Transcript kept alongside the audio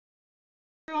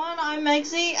I'm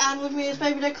Megsy, and with me is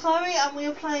Baby Doe Chloe, and we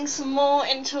are playing some more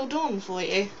Until Dawn for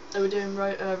you. Are we doing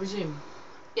resume?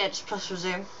 Yeah, just press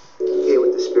resume. Okay,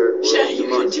 with the spirit world, Yeah, you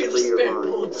can must do the free your spirit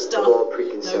mind board of stuff. all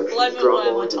preconceptions, No, drop why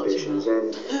am all I touching inhibitions, that?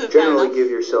 and generally give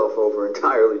yourself over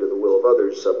entirely to the will of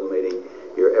others, sublimating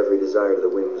your every desire to the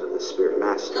whims of the spirit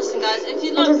master. Listen guys, if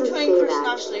you look between Chris and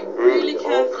Ashley really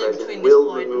carefully between this will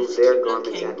point and remove just their keep garments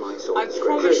looking, at my soul I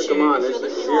discretion. promise Come you, on, if you're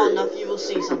this is looking hard serious. enough, you will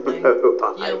see something.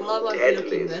 Yeah, well, I won't be Deadly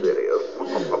looking then. serious.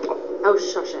 Oh,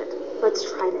 shush it. Let's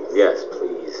try this. Yes,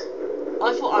 please.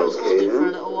 I thought I was Okay, haunted for a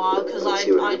then. little while because Let's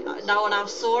see what happens. no one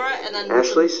else saw it, and then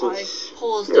Ashley, I since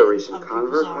paused it you're a and recent other people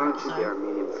convert, saw why it. don't you So be our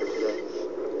medium for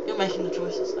today? you're making the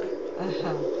choices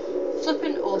though.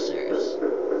 Flippant or serious?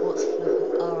 What's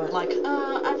flippant? Alright. Like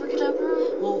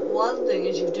abracadabra. Well, one thing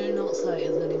is you do not say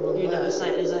is anyone You there. never say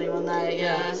is anyone there.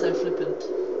 Yeah, so flippant.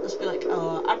 Let's be like,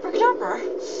 abracadabra.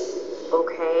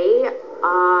 Okay,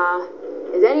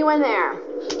 is anyone there?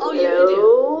 Oh, you idiot.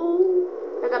 Hello?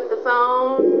 Pick up the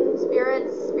phone,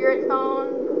 spirit phone.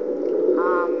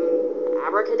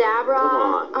 Abracadabra.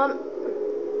 Come on.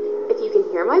 If you can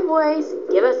hear my voice,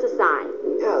 give us a sign.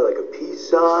 Yeah, like a peace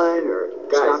sign or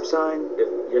stop sign.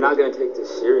 If you're not going to take this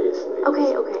seriously.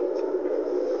 Okay.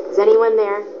 Is anyone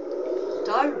there?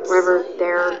 Don't Wherever say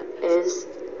there that. is.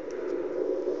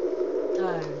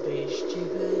 Don't be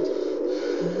stupid.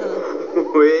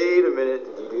 Wait a minute,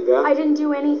 did you do that? I didn't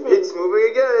do anything. It's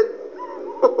moving again.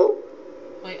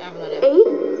 Wait, I have an idea. 8?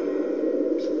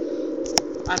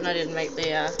 I have an idea to make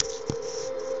the,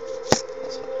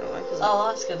 Oh,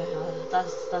 that's gonna help.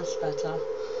 That's better.